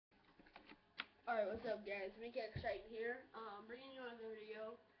Alright, what's up guys, mxius here, bringing you another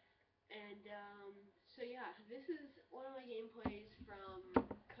video, and so yeah, this is one of my gameplays from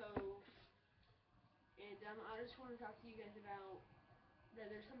Cove, and I just want to talk to you guys about that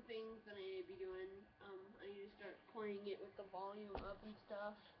there's some things that I need to be doing. I need to start playing it with the volume up and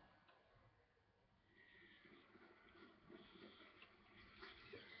stuff.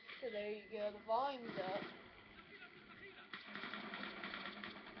 So there you go, the volume's up.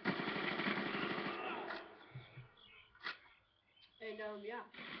 And yeah,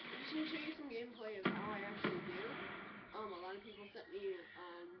 I'm just gonna show you some gameplay of how I actually do. A lot of people sent me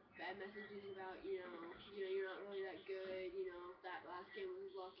bad messages about you know you're not really that good. That last game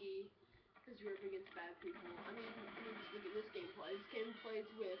was lucky because you were up against bad people. I mean, just look at this gameplay. This gameplay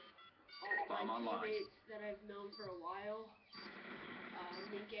is with all my teammates that I've known for a while.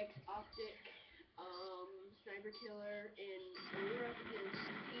 MiNk, OpTic Sniperkiller, and we were up against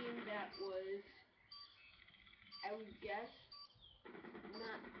a team that was, I would guess,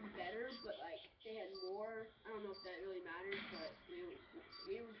 not better, but like they had more. I don't know if that really matters, but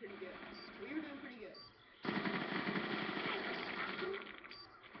we were pretty good. We were doing pretty good.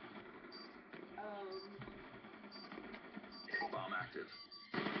 Bomb active.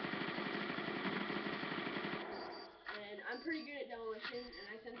 And I'm pretty good at Demolition, and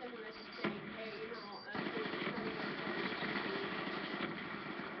I sent them a message saying, hey, I'm good.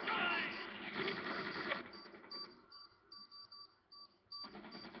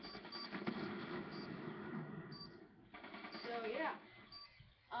 So yeah,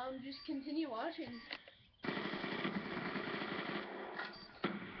 just continue watching.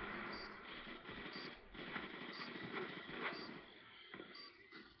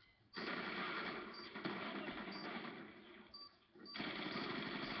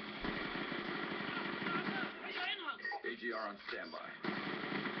 AGR on standby.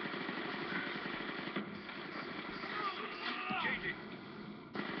 Changing.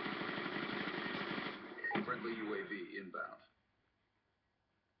 Friendly UAV inbound.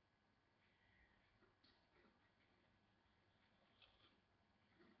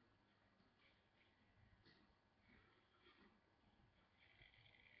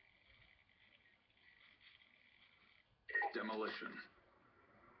 Demolition.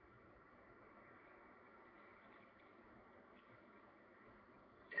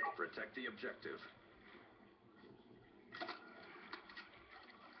 Protect the objective.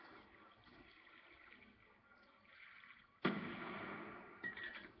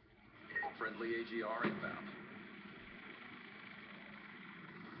 Friendly AGR inbound.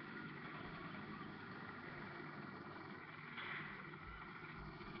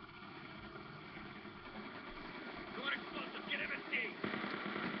 Going explosive, get MSD.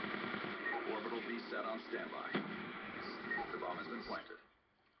 Orbital VSAT on standby. The bomb has been planted.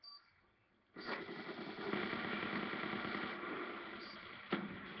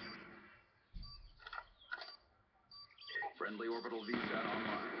 Friendly orbital VSAT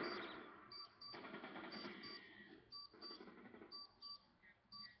online.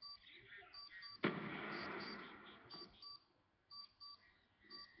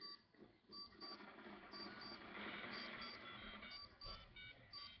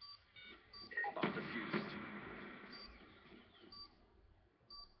 Bomb defused.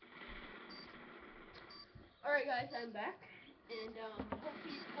 Alright guys, I'm back, and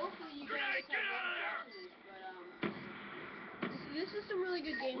hopefully you guys have loved watching this, but this is some really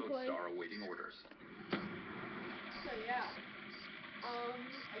good gameplay. Lodestar awaiting orders. So yeah,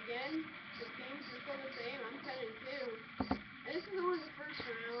 again, the teams are still the same. I'm 10-2, and this is only the first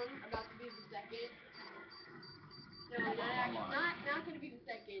round, about to be the second. No, not going to be the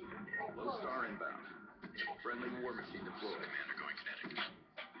second. Lodestar inbound. Friendly war machine deployed. Commander going kinetic.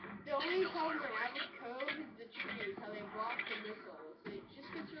 The only problem I have with Code is the trees, how they block the missiles. It just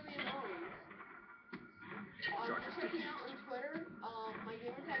gets really annoying. Just checking out on Twitter, my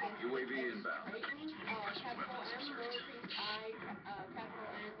gamer tag is UAV inbound. Titan, capital M, lowercase I,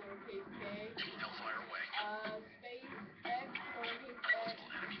 capital N, lowercase K. Hellfire away. Space X, lowercase X.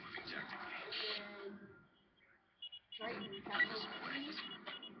 Enemy moving tactically. And then Triton, capital T,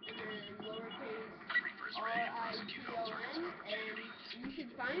 and then lowercase RITON, and you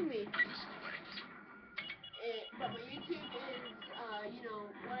should find me. But my YouTube is,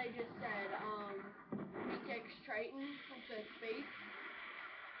 what I just said, mxius Triton with the space.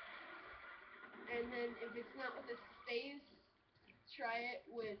 And then if it's not with a space, try it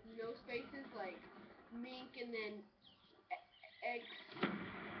with no spaces, like MiNk and then X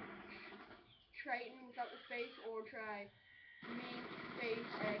Triton without the space, or try MiNk space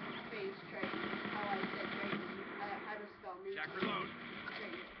X space Triton. How I said Triton. How to spell MiNk. Jack reload.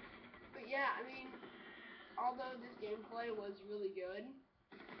 But yeah, I mean, although this gameplay was really good,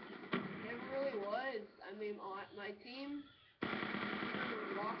 it really was. I mean, my team, we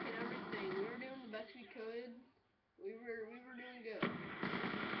were walking everything. We were doing the best we could. We were doing good.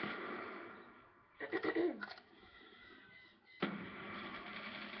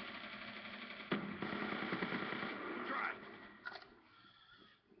 Try.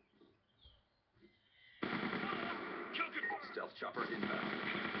 Stealth chopper inbound.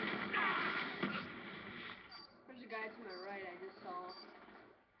 There's a guy to my right I just saw.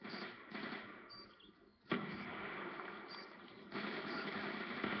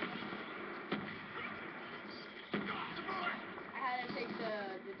 I had to take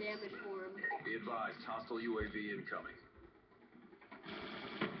the damage for him. Be advised, hostile UAV incoming.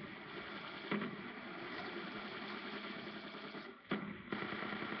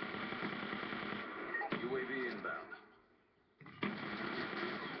 UAV inbound.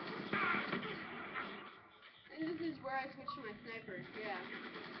 And this is where I switched to my sniper, yeah.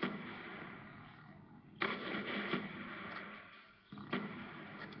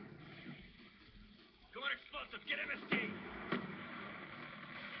 Come on, explosive, get MSD!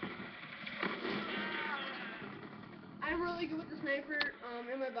 I'm really good with the sniper.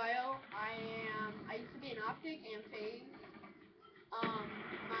 In my bio, I used to be an OpTic and phase.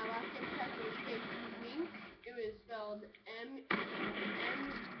 My last game character was phase MiNk. It was spelled M-E-E-N-K,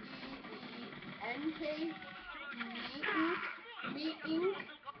 MiNk.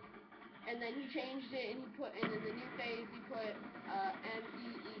 And then he changed it and then the new phase he put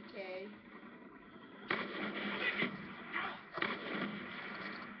M-E-E-K.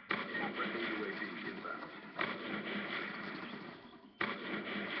 Friendly UAV inbound.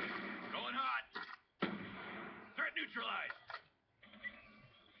 Going hot! Threat neutralized!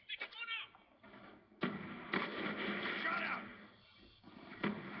 Shot out!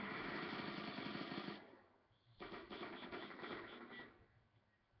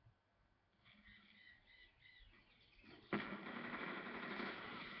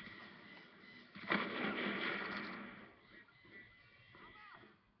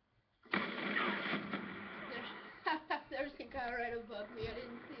 There's a guy right above me. I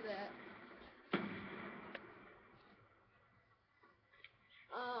didn't see that.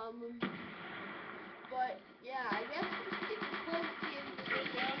 But yeah, I guess it's close to the end of the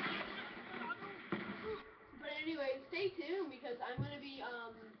video. But anyway, stay tuned because I'm gonna be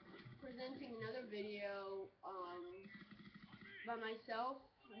presenting another video by myself,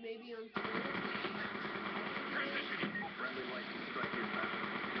 maybe on Twitter. Friendly lightning strike inbound.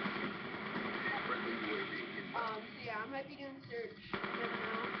 Friendly UAV inbound. So yeah, I might be doing search. You never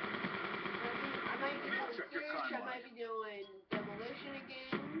know. I might be doing Check your search. I timeline. might be doing demolition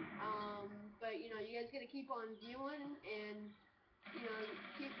again. But you know, you guys gotta keep on viewing and you know,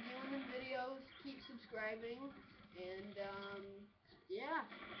 keep viewing the videos, keep subscribing, and yeah.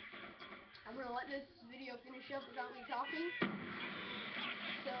 I'm gonna let this video finish up without me talking.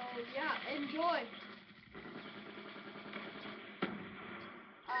 So yeah, enjoy.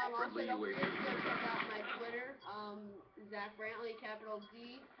 Also, don't forget to go check out my Twitter, Zach Brantley, capital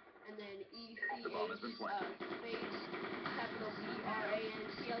Z, and then ECH, space, capital BRANTLEY.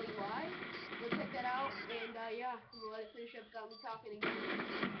 Go check that out, and yeah, I'm gonna let it finish up without me talking again.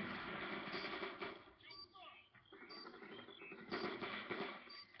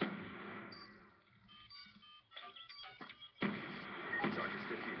 Charges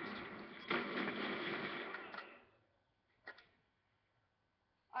defused.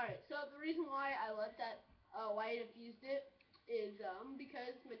 Alright, so the reason why I let that, why I defused it is,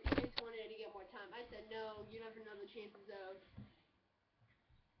 because my teammates wanted to get more time. I said, no, you never know the chance of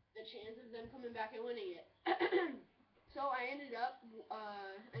them coming back and winning it. So I ended up,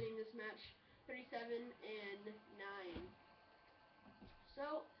 ending this match 37-9.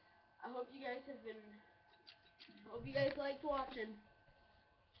 So, I hope you guys liked watching.